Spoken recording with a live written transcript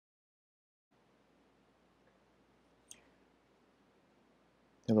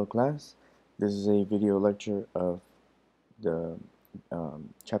Hello class, this is a video lecture of the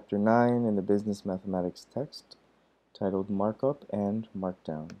chapter 9 in the business mathematics text titled Markup and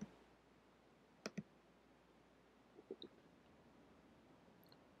Markdown.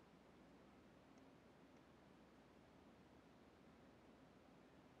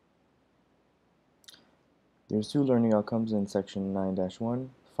 There's two learning outcomes in section 9-1.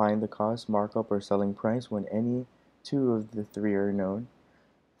 Find the cost, markup, or selling price when any two of the three are known.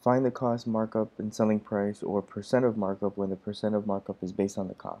 Find the cost, markup, and selling price or percent of markup when the percent of markup is based on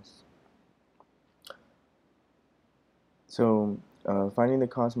the cost. So finding the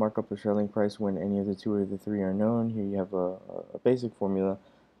cost, markup, or selling price when any of the two or the three are known. Here you have a basic formula.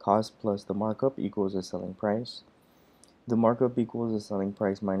 Cost plus the markup equals the selling price. The markup equals the selling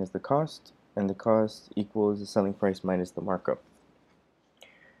price minus the cost, and the cost equals the selling price minus the markup.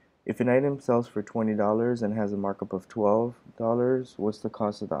 If an item sells for $20 and has a markup of $12, what's the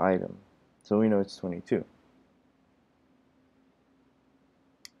cost of the item? So we know it's 22.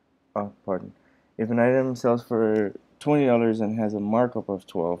 Oh, pardon. If an item sells for $20 and has a markup of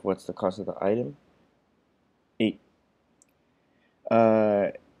 12, what's the cost of the item? 8.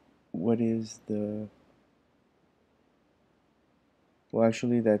 What is the... Well,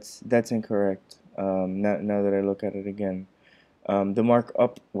 actually, that's incorrect. Now that I look at it again. The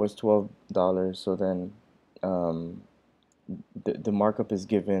markup was $12, so then the markup is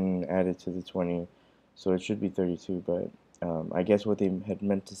given added to the 20, so it should be 32, but I guess what they had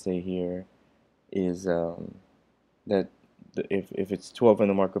meant to say here is that if it's 12 and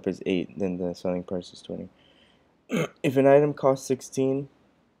the markup is 8, then the selling price is 20. If an item costs 16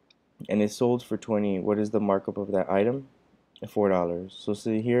 and is sold for 20, what is the markup of that item? $4. So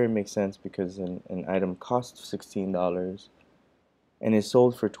see, here it makes sense because an item costs $16 and is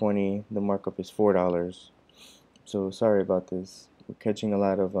sold for 20, the markup is $4. So sorry about this. We're catching a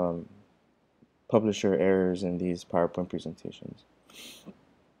lot of publisher errors in these PowerPoint presentations.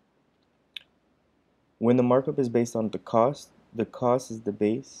 When the markup is based on the cost is the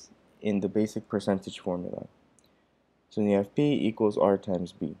base in the basic percentage formula. So you have P equals R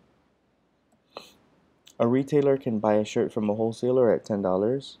times B. A retailer can buy a shirt from a wholesaler at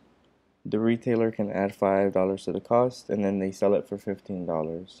 $10. The retailer can add $5 to the cost, and then they sell it for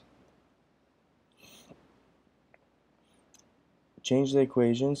 $15. Change the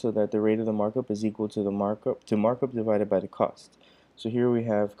equation so that the rate of the markup is equal to the markup divided by the cost. So here we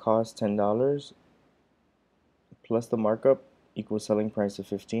have cost $10 plus the markup equals selling price of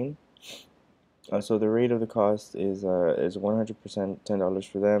 15. So the rate of the cost is 100% $10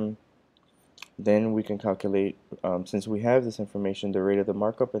 for them. Then we can calculate, since we have this information, the rate of the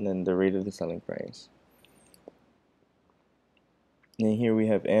markup and then the rate of the selling price. And here we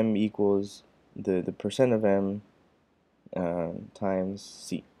have M equals the percent of M times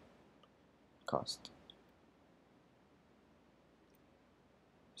C, cost.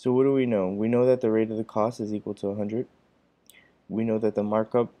 So what do we know? We know that the rate of the cost is equal to 100. We know that the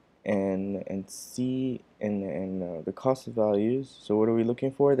markup and C and the cost of values. So what are we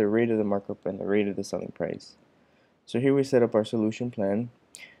looking for? The rate of the markup and the rate of the selling price. So here we set up our solution plan.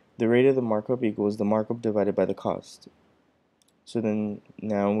 The rate of the markup equals the markup divided by the cost. So then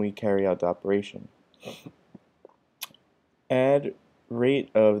now we carry out the operation. Add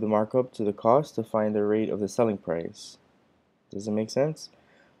rate of the markup to the cost to find the rate of the selling price. Does it make sense?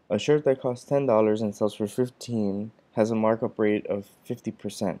 A shirt that costs $10 and sells for $15 has a markup rate of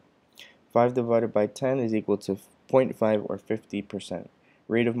 50%. 5 divided by 10 is equal to 0.5 or 50%.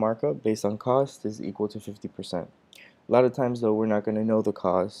 Rate of markup based on cost is equal to 50%. A lot of times though, we're not going to know the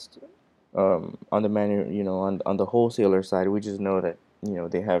cost on the on the wholesaler side. We just know that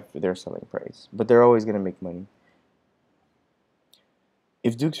they have their selling price, but they're always going to make money.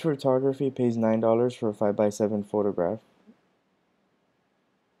 If Duke's Photography pays $9 for a 5x7 photograph,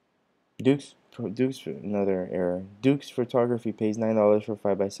 another error. Duke's Photography pays $9 for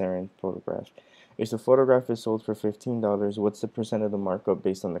 5x7 photograph. If the photograph is sold for $15, what's the percent of the markup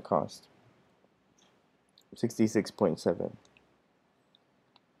based on the cost? 66.7.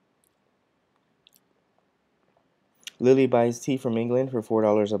 Lily buys tea from England for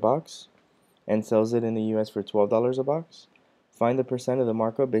 $4 a box and sells it in the US for $12 a box. Find the percent of the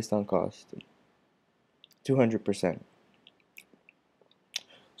markup based on cost. 200%.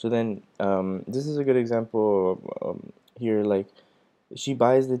 So then this is a good example here. Like, she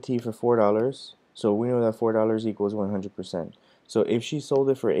buys the tea for $4, so we know that $4 equals 100%. So if she sold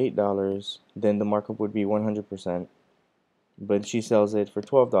it for $8, then the markup would be 100%. But she sells it for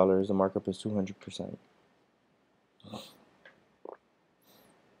 $12, the markup is 200%.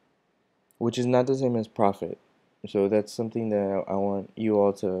 Which is not the same as profit. So that's something that I want you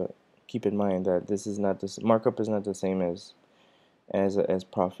all to keep in mind, that this is not this markup is not the same as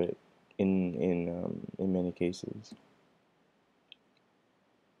profit in many cases.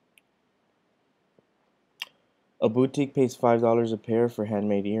 A boutique pays $5 a pair for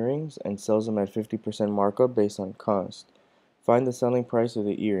handmade earrings and sells them at 50% markup based on cost. Find the selling price of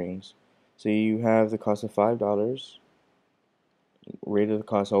the earrings. So you have the cost of $5, rate of the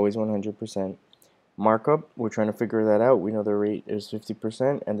cost always 100%. Markup, we're trying to figure that out. We know the rate is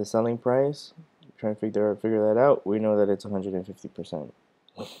 50%, and the selling price, trying to figure that out. We know that it's 150%.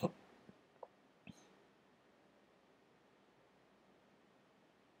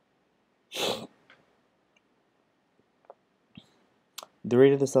 The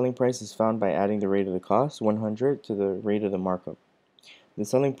rate of the selling price is found by adding the rate of the cost, 100, to the rate of the markup. The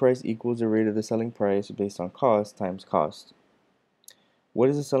selling price equals the rate of the selling price based on cost times cost. What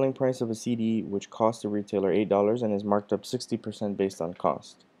is the selling price of a CD which costs the retailer $8 and is marked up 60% based on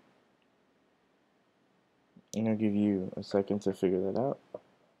cost? And I'll give you a second to figure that out.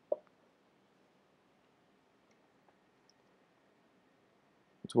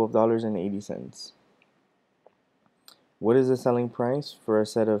 $12.80. What is the selling price for a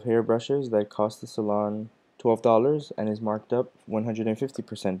set of hairbrushes that cost the salon $12 and is marked up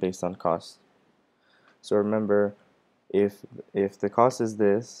 150% based on cost? So remember, if the cost is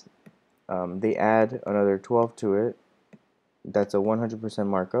this, they add another 12 to it. That's a 100%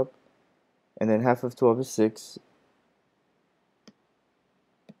 markup, and then half of 12 is 6.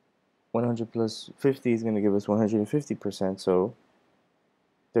 100 plus 50 is going to give us 150%, so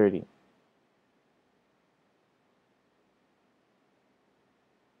 30.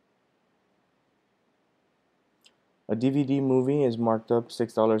 A DVD movie is marked up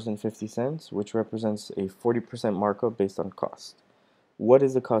 $6.50, which represents a 40% markup based on cost. What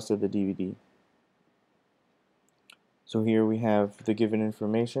is the cost of the DVD? So here we have the given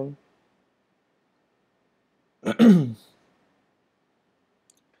information.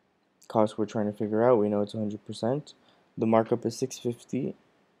 Cost we're trying to figure out, we know it's 100%. The markup is $6.50,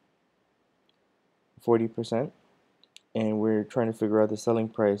 40%, and we're trying to figure out the selling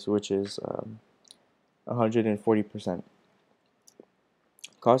price, which is 140%.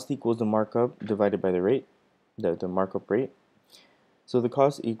 Cost equals the markup divided by the rate, the markup rate. So the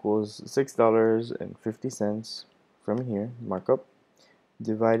cost equals $6.50 from here, markup,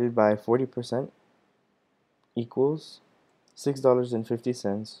 divided by 40% equals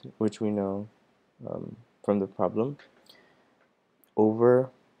 $6.50, which we know from the problem, over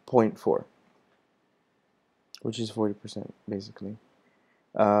 0.4, which is 40% basically.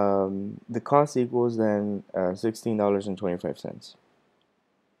 The cost equals then $16.25.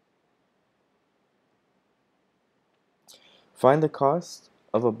 Find the cost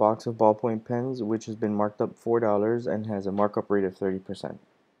of a box of ballpoint pens which has been marked up $4 and has a markup rate of 30%.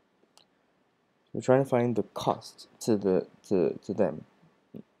 We're trying to find the cost to them,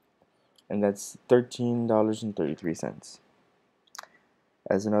 and that's $13.33.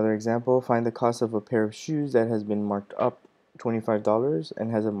 As another example, find the cost of a pair of shoes that has been marked up $25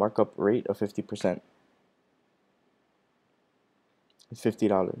 and has a markup rate of 50%. It's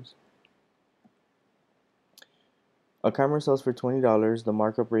 $50. A camera sells for $20. The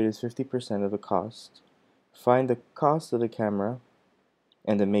markup rate is 50% of the cost. Find the cost of the camera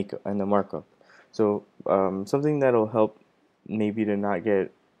and the markup. So something that'll help maybe to not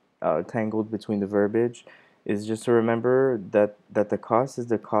get tangled between the verbiage is just to remember that the cost is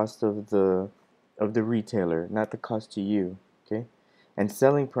the cost of the retailer, not the cost to you. Okay, and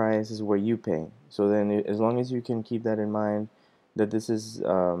selling price is what you pay. So then, as long as you can keep that in mind, that this is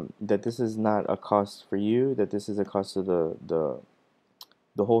not a cost for you, that this is a cost of the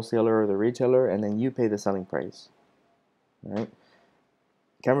wholesaler or the retailer, and then you pay the selling price. All right.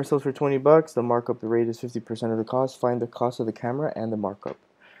 Camera sells for $20. The markup rate is 50% of the cost. Find the cost of the camera and the markup.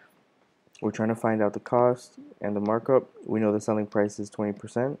 We're trying to find out the cost and the markup. We know the selling price is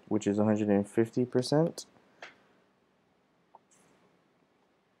 20%, which is 150%.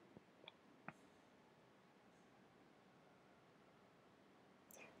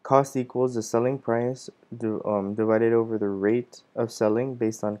 Cost equals the selling price divided over the rate of selling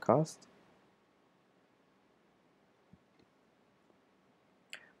based on cost.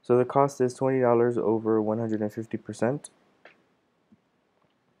 So the cost is $20 over 150%.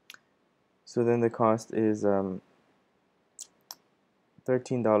 So then the cost is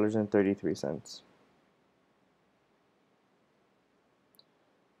 $13.33.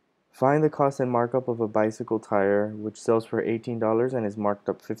 Find the cost and markup of a bicycle tire which sells for $18 and is marked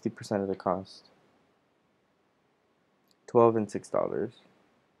up 50% of the cost. $12 and $6.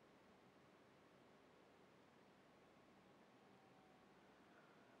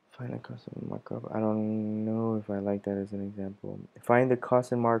 Find the cost of markup. I don't know if I like that as an example. Find the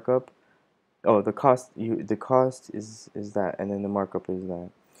cost and markup. Oh, the cost is that, and then the markup is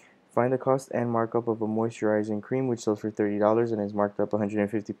that. Find the cost and markup of a moisturizing cream which sells for $30 and is marked up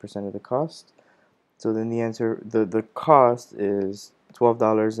 150% of the cost. So then the answer, the cost is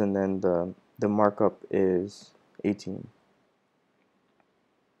 $12, and then the markup is 18.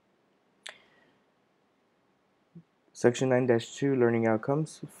 Section 9-2, learning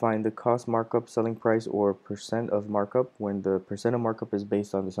outcomes. Find the cost, markup, selling price, or percent of markup when the percent of markup is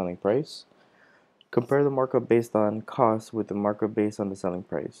based on the selling price. Compare the markup based on cost with the markup based on the selling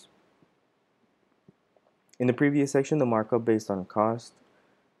price. In the previous section, the markup based on cost,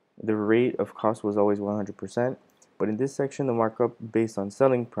 the rate of cost was always 100%, but in this section, the markup based on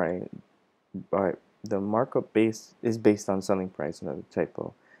selling price, the markup base is based on selling price, another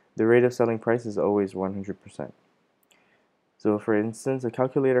typo. The rate of selling price is always 100%. So for instance, a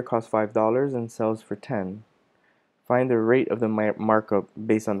calculator costs $5 and sells for 10. Find the rate of the markup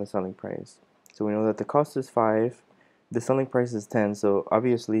based on the selling price. So we know that the cost is 5, the selling price is 10, so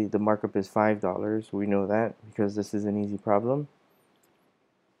obviously the markup is $5. We know that because this is an easy problem.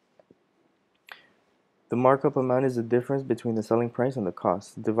 The markup amount is the difference between the selling price and the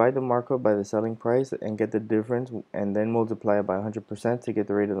cost. Divide the markup by the selling price and get the difference, and then multiply it by 100% to get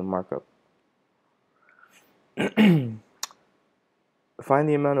the rate of the markup. Find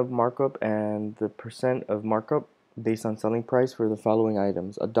the amount of markup and the percent of markup based on selling price for the following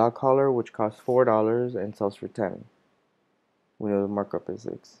items. A dog collar which costs $4 and sells for 10. We know the markup is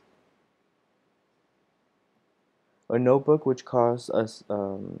 6. A notebook which costs us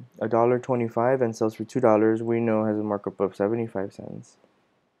 $1.25 and sells for $2, we know has a markup of 75 cents.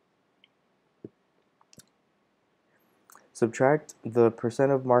 Subtract the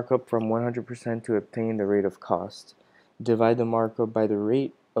percent of markup from 100% to obtain the rate of cost. Divide the markup by the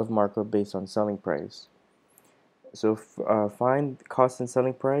rate of markup based on selling price. So find cost and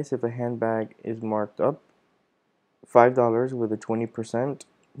selling price if a handbag is marked up $5 with a 20%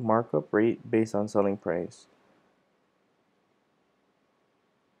 markup rate based on selling price.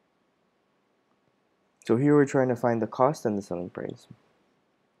 So here we're trying to find the cost and the selling price.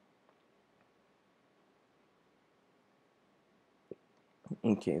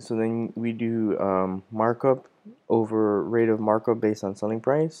 Okay, so then we do markup over rate of markup based on selling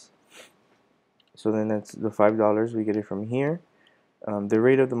price. So then that's the $5, we get it from here. The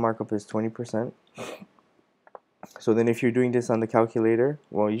rate of the markup is 20%. So then if you're doing this on the calculator,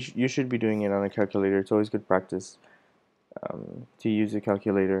 well, you should be doing it on a calculator. It's always good practice to use a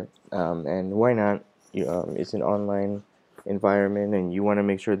calculator. And why not? It's an online environment, and you want to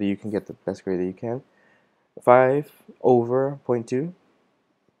make sure that you can get the best grade that you can. 5 over 0.2.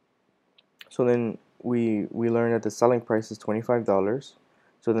 So then we learn that the selling price is $25.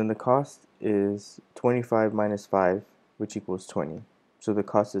 So then the cost is 25 minus 5, which equals 20. So the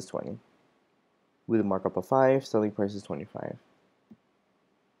cost is 20. With a markup of 5, selling price is 25.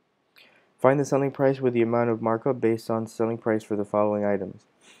 Find the selling price with the amount of markup based on selling price for the following items.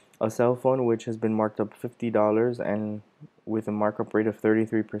 A cell phone which has been marked up $50 and with a markup rate of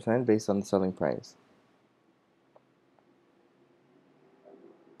 33% based on the selling price.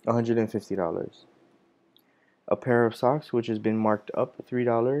 $150. A pair of socks which has been marked up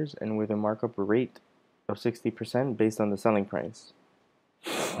 $3 and with a markup rate of 60% based on the selling price.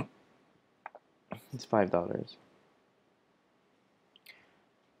 It's $5.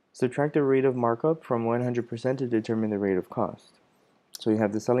 Subtract the rate of markup from 100% to determine the rate of cost. So you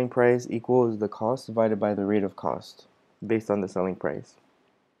have the selling price equals the cost divided by the rate of cost based on the selling price.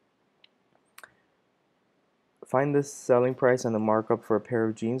 Find the selling price and the markup for a pair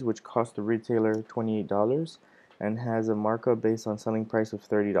of jeans which cost the retailer $28 and has a markup based on selling price of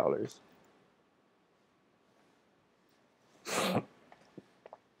 $30.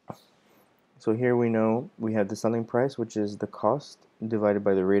 So here we know we have the selling price, which is the cost divided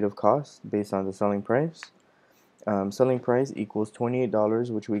by the rate of cost based on the selling price. Selling price equals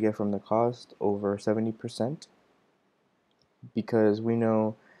 $28, which we get from the cost over 70%, because we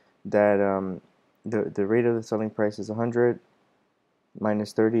know that the rate of the selling price is 100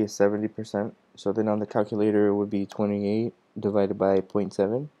 minus 30 is 70%. So then on the calculator it would be 28 divided by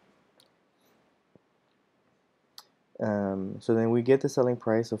 0.7. So then we get the selling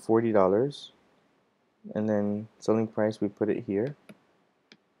price of $40, and then selling price we put it here,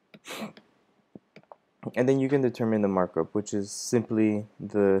 and then you can determine the markup, which is simply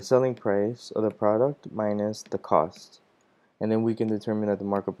the selling price of the product minus the cost, and then we can determine that the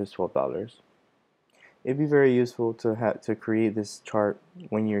markup is $12. It'd be very useful to create this chart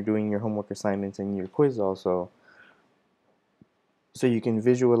when you're doing your homework assignments and your quiz also. so you can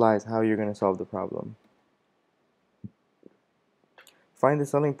visualize how you're going to solve the problem. Find the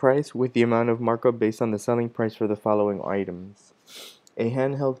selling price with the amount of markup based on the selling price for the following items. A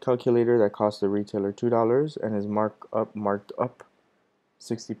handheld calculator that costs the retailer $2 and is marked up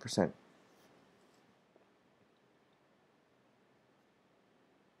 60%.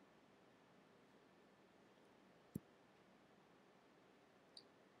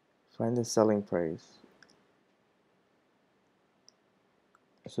 Find the selling price.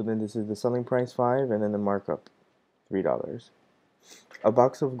 So then this is the selling price 5 and then the markup $3. A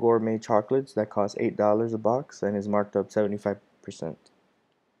box of gourmet chocolates that costs $8 a box and is marked up 75%.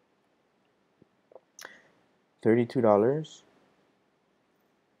 $32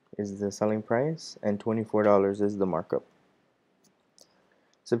 is the selling price and $24 is the markup.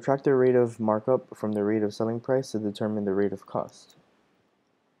 Subtract the rate of markup from the rate of selling price to determine the rate of cost.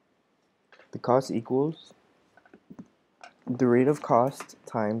 The cost equals the rate of cost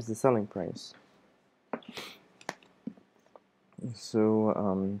times the selling price.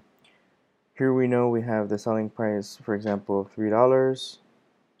 So here we know we have the selling price, for example, of $3,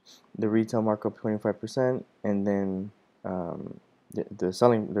 the retail markup 25%, and then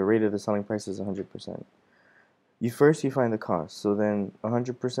the rate of the selling price is 100%. You find the cost. So then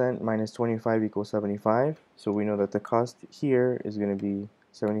 100% minus 25 equals 75. So we know that the cost here is going to be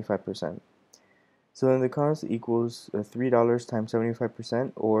 75%. So then the cost equals $3 times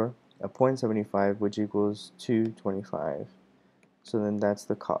 75%, or a 0.75, which equals $2.25. So then that's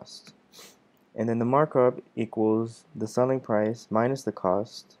the cost. And then the markup equals the selling price minus the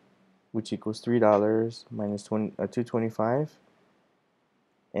cost, which equals $3 minus $2.25,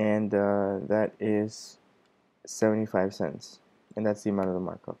 and that is 75 cents, and that's the amount of the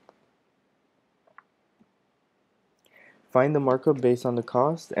markup. Find the markup based on the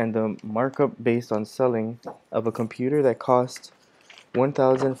cost and the markup based on selling of a computer that costs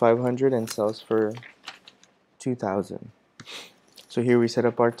 $1,500 and sells for $2,000. So here we set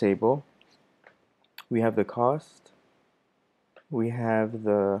up our table. We have the cost, we have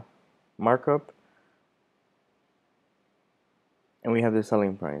the markup, and we have the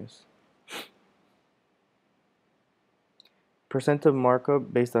selling price. Percent of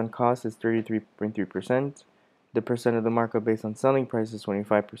markup based on cost is 33.3%. The percent of the markup based on selling price is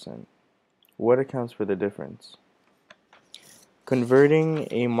 25%. What accounts for the difference? Converting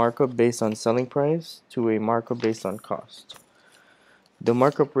a markup based on selling price to a markup based on cost. The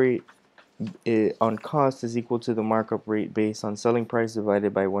markup rate on cost is equal to the markup rate based on selling price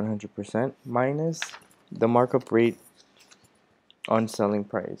divided by 100% minus the markup rate on selling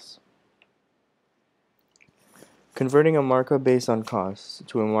price. Converting a markup based on cost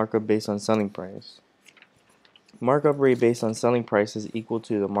to a markup based on selling price. Markup rate based on selling price is equal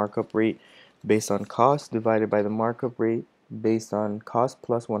to the markup rate based on cost divided by the markup rate based on cost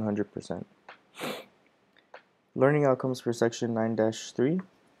plus 100%. Learning outcomes for section 9-3.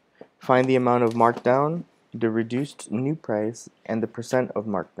 Find the amount of markdown, the reduced new price, and the percent of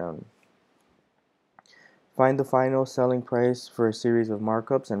markdown. Find the final selling price for a series of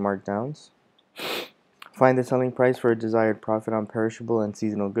markups and markdowns. Find the selling price for a desired profit on perishable and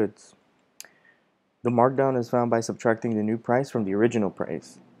seasonal goods. The markdown is found by subtracting the new price from the original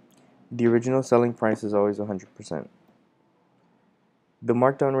price. The original selling price is always 100%. The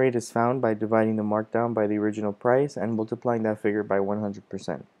markdown rate is found by dividing the markdown by the original price and multiplying that figure by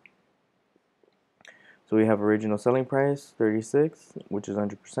 100%. So we have original selling price, 36, which is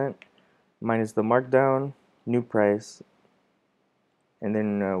 100%, minus the markdown, new price, and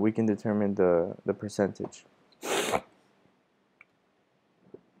then we can determine the percentage.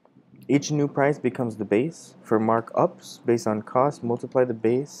 Each new price becomes the base. For markups based on cost, multiply the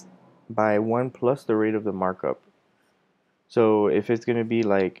base by 1 plus the rate of the markup. So if it's going to be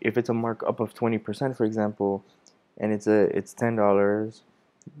like, if it's a markup of 20%, for example, and it's $10,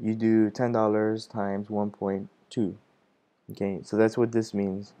 you do $10 times 1.2. Okay, so that's what this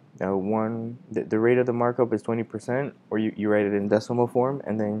means. The rate of the markup is 20%, or you write it in decimal form,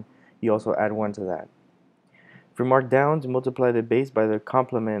 and then you also add 1 to that. For markdowns, multiply the base by the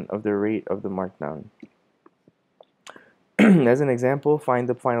complement of the rate of the markdown. As an example, find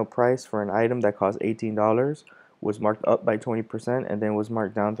the final price for an item that cost $18, was marked up by 20%, and then was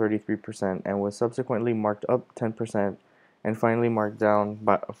marked down 33%, and was subsequently marked up 10%, and finally marked down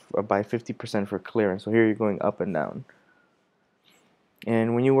by 50% for clearance. So here you're going up and down.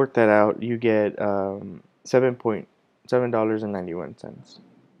 And when you work that out, you get $7.91.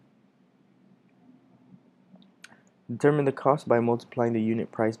 Determine the cost by multiplying the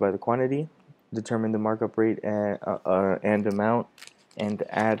unit price by the quantity. Determine the markup rate and amount, and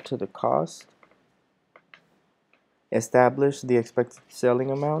add to the cost. Establish the expected selling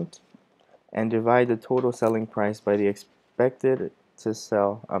amount and divide the total selling price by the expected to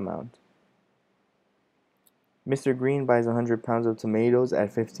sell amount. Mr. Green buys 100 pounds of tomatoes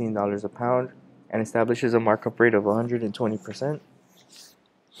at $15 a pound and establishes a markup rate of 120%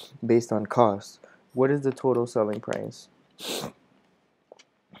 based on cost. What is the total selling price?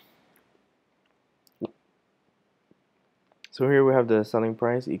 So here we have the selling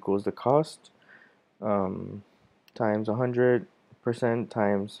price equals the cost times 100%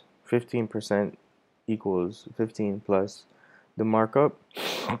 times 15% equals 15 plus the markup,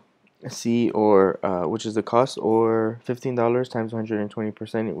 C, or which is the cost, or $15 times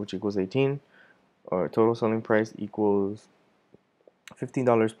 120%, which equals 18, or total selling price equals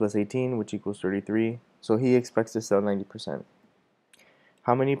 $15 plus 18, which equals 33. So he expects to sell 90%.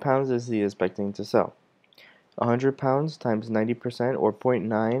 How many pounds is he expecting to sell? 100 pounds times 90%, or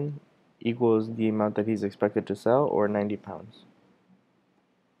 0.9, equals the amount that he's expected to sell, or 90 pounds.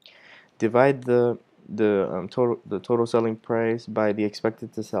 Divide the total selling price by the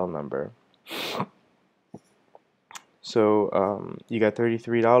expected to sell number. So you got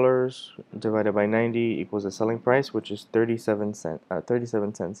 $33 divided by 90 equals the selling price, which is 37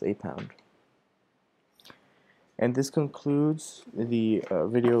 cents a pound. And this concludes the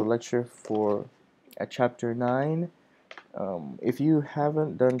video lecture for chapter 9. If you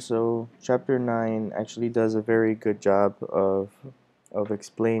haven't done so, chapter 9 actually does a very good job of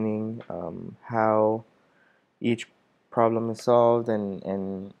explaining how each problem is solved,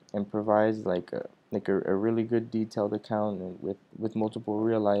 and provides like a really good detailed account with multiple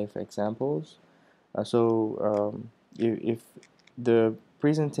real life examples. If the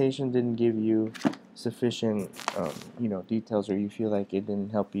presentation didn't give you sufficient details, or you feel like it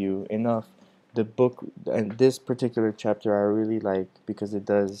didn't help you enough, the book and this particular chapter I really like because it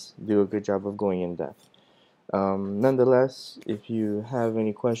does do a good job of going in depth. Nonetheless, if you have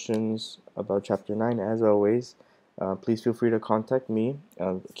any questions about chapter 9, as always, please feel free to contact me.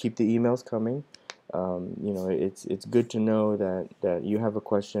 Keep the emails coming. It's good to know that you have a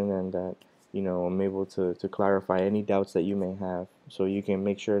question, and that I'm able to clarify any doubts that you may have, so you can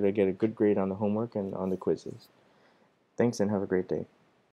make sure to get a good grade on the homework and on the quizzes. Thanks, and have a great day.